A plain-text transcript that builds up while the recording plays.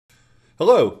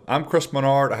Hello, I'm Chris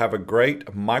Menard. I have a great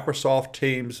Microsoft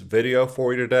Teams video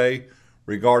for you today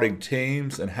regarding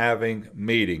Teams and having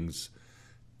meetings.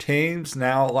 Teams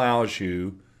now allows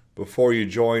you, before you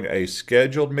join a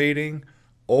scheduled meeting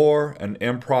or an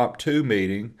impromptu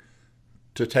meeting,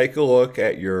 to take a look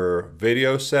at your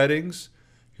video settings,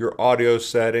 your audio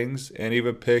settings, and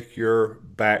even pick your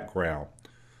background.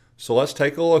 So let's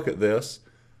take a look at this.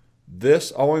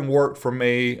 This only worked for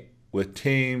me with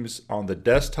Teams on the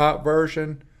desktop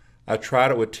version. I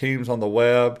tried it with Teams on the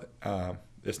web.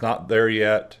 It's not there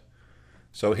yet.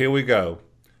 So here we go.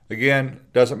 Again,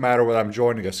 doesn't matter whether I'm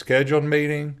joining a scheduled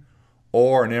meeting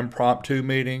or an impromptu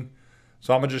meeting.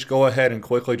 So I'm gonna just go ahead and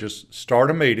quickly just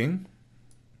start a meeting.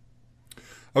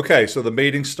 Okay, so the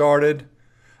meeting started.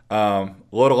 A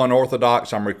little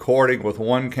unorthodox. I'm recording with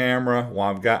one camera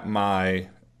while I've got my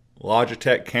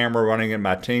Logitech camera running in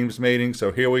my Teams meeting.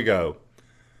 So here we go.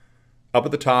 Up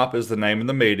at the top is the name of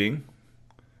the meeting.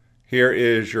 Here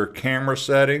is your camera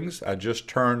settings. I just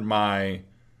turned my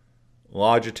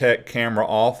Logitech camera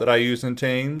off that I use in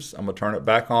Teams. I'm going to turn it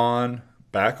back on,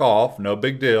 back off, no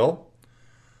big deal.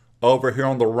 Over here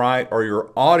on the right are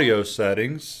your audio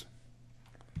settings.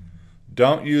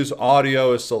 Don't use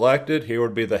audio as selected. Here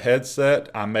would be the headset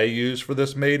I may use for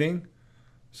this meeting.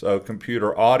 So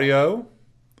computer audio.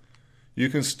 You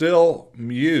can still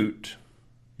mute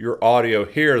your audio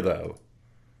here though.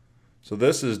 So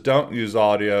this is don't use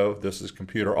audio, this is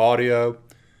computer audio.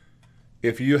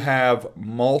 If you have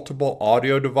multiple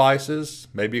audio devices,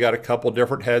 maybe you got a couple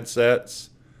different headsets.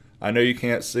 I know you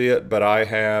can't see it, but I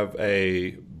have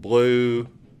a Blue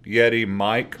Yeti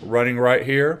mic running right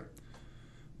here.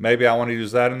 Maybe I want to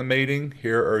use that in the meeting.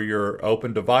 Here are your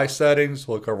open device settings.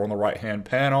 Look over on the right-hand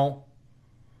panel.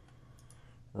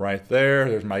 Right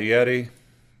there's my Yeti,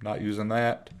 not using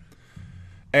that.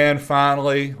 And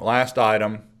finally, last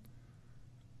item,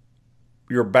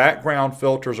 your background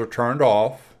filters are turned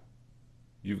off.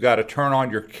 You've got to turn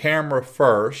on your camera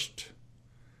first.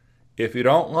 If you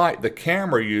don't like the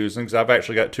camera using, because I've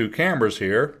actually got two cameras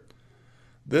here,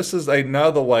 this is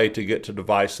another way to get to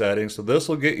device settings. So this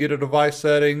will get you to device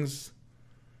settings,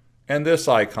 and this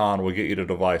icon will get you to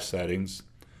device settings.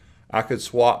 I could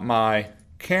swap my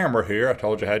camera here. I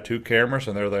told you I had two cameras,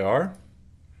 and there they are.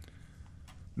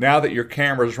 Now that your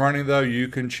camera is running though, you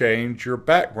can change your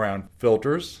background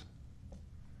filters.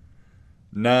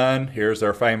 None. Here's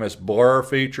their famous blur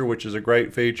feature, which is a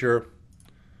great feature.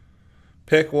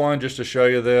 Pick one just to show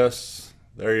you this.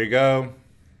 There you go.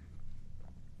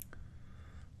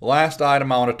 Last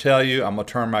item I want to tell you, I'm going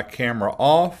to turn my camera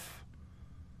off.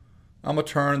 I'm going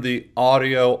to turn the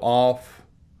audio off.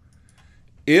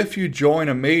 If you join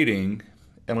a meeting,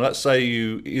 and let's say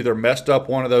you either messed up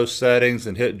one of those settings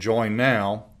and hit join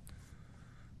now,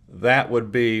 that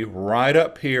would be right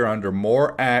up here under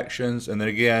more actions, and then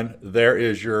again there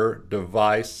is your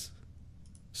device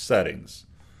settings.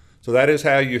 So that is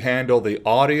how you handle the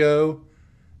audio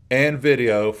and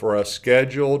video for a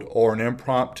scheduled or an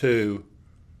impromptu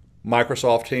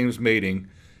Microsoft Teams meeting.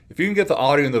 If you can get the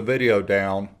audio and the video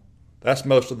down, that's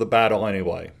most of the battle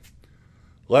anyway.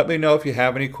 Let me know if you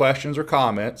have any questions or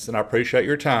comments, and I appreciate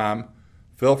your time.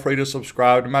 Feel free to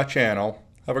subscribe to my channel.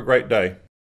 Have a great day.